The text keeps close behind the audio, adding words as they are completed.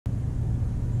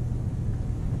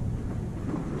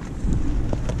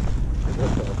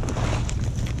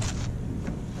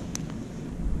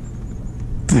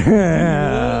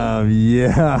Damn,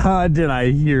 yeah, how did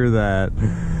I hear that?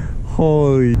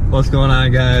 Holy. What's going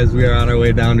on, guys? We are on our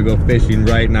way down to go fishing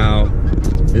right now.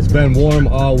 It's been warm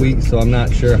all week, so I'm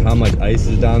not sure how much ice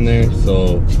is down there,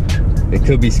 so it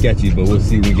could be sketchy, but we'll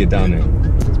see when we get down there.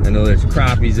 I know there's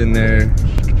crappies in there,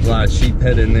 a lot of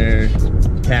sheephead in there,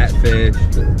 catfish,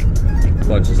 a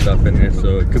bunch of stuff in there,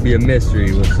 so it could be a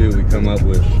mystery. We'll see what we come up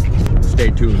with. Stay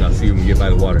tuned, I'll see you when we get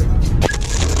by the water.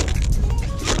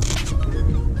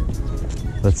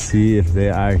 Let's see if they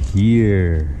are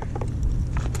here.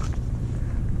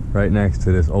 Right next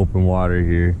to this open water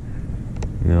here.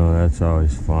 You know, that's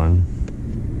always fun.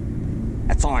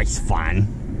 That's always fun.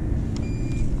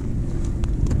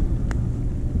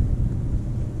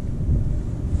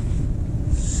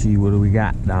 Let's see, what do we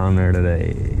got down there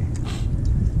today?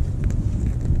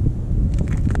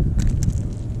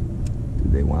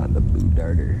 They want the blue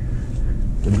darter.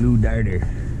 The blue darter.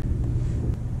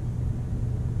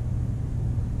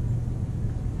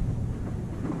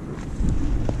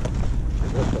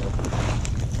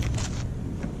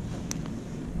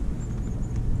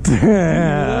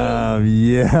 Damn,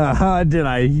 yeah, how did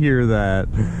I hear that?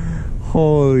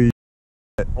 Holy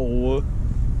shit. Oh.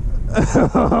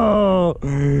 Oh,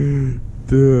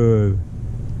 dude.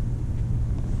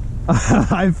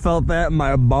 I felt that in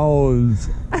my bones.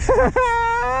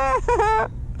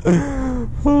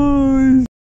 Holy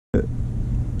shit.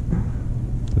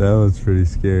 That was pretty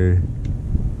scary.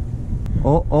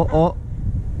 Oh, oh, oh.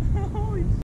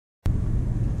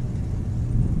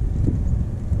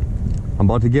 I'm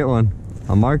about to get one.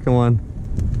 I'm marking one.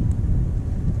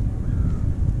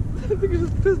 I think I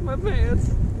just pissed my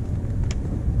pants.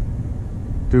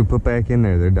 Dude, put back in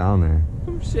there. They're down there.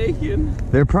 I'm shaking.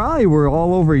 They probably were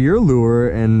all over your lure,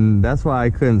 and that's why I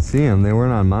couldn't see them. They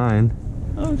weren't on mine.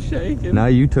 I'm shaking. Now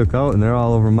you took out, and they're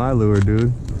all over my lure,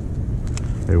 dude.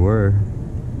 They were.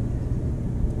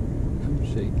 I'm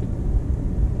shaking.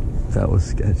 That was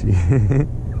sketchy.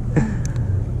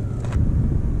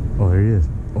 Oh, there he is.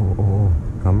 Oh, oh,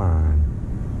 come on.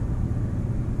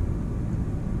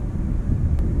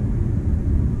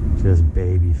 Just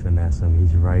baby finesse him.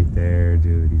 He's right there,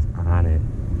 dude. He's on it.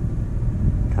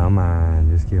 Come on.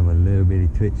 Just give him a little bitty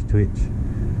twitch.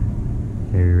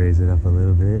 Maybe raise it up a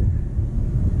little bit.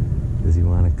 Does he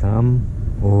want to come?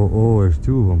 Oh, oh, there's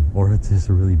two of them. Or it's just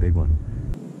a really big one.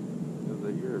 Is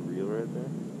that your reel right there?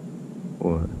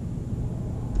 What?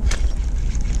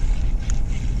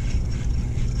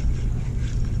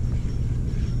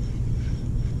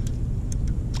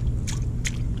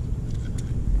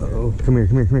 Oh, come here.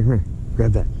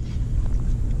 Grab that.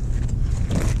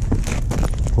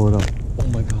 Pull it up. Oh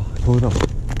my god. Pull it up.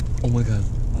 Oh my god.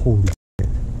 Holy shit.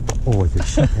 Oh, it's a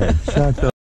sheephead. Shut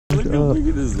the Look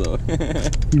at this though.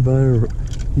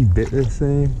 He bit this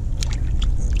thing.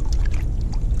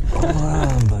 Hold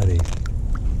on, buddy.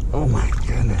 Oh my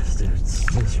goodness, dude.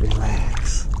 Just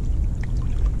relax.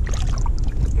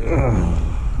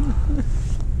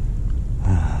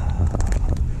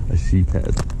 A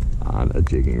sheephead on a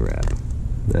jigging wrap.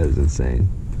 That is insane.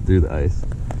 Through the ice.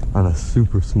 On a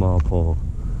super small pole.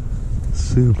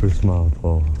 Super small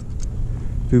pole.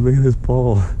 Dude, look at this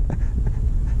pole.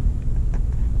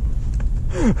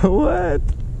 What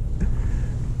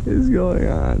is going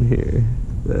on here?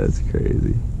 That's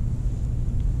crazy.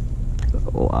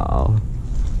 Wow.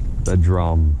 The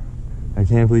drum. I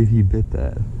can't believe he bit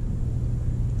that.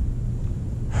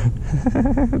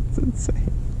 That's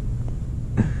insane.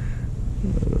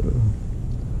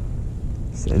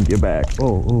 Send you back.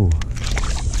 Oh, oh.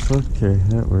 Okay,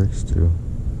 that works too.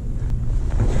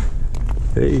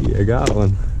 Hey, I got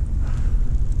one.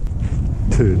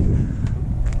 Dude.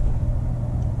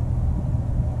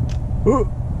 Oh.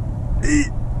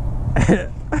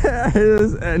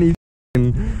 Just any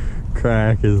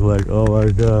crack is like, oh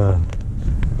my god.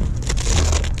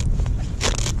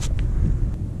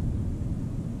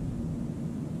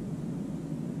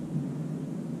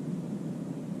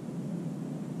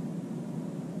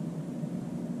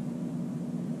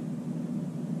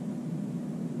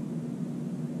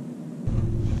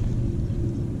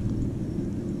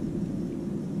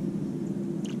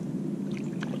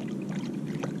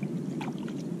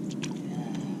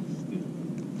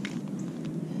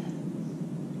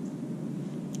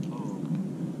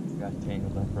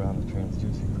 Tangled up around the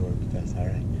transducer cord, but that's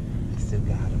alright. I still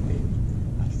got him, baby.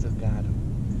 I still got him.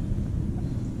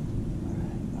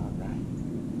 Alright.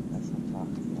 That's what I'm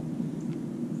talking about.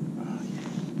 Oh, yeah.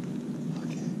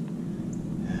 Okay.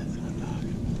 That's what I'm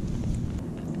talking about.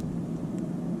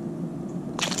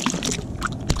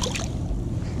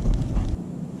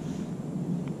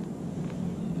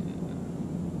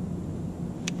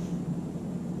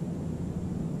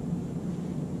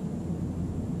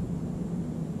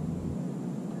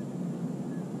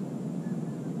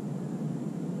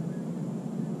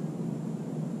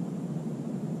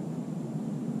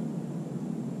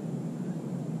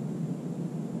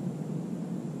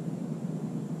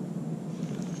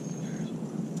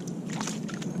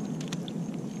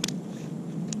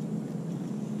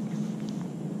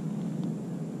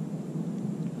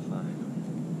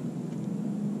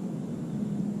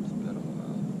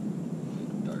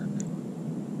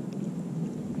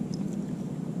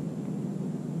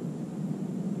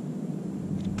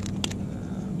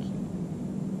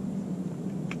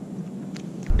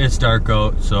 It's dark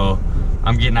out, so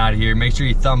I'm getting out of here. Make sure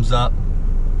you thumbs up.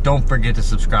 Don't forget to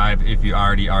subscribe if you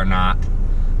already are not.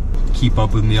 Keep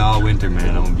up with me all winter,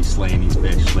 man. I'm gonna be slaying these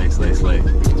fish. Slay, slay,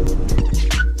 slay.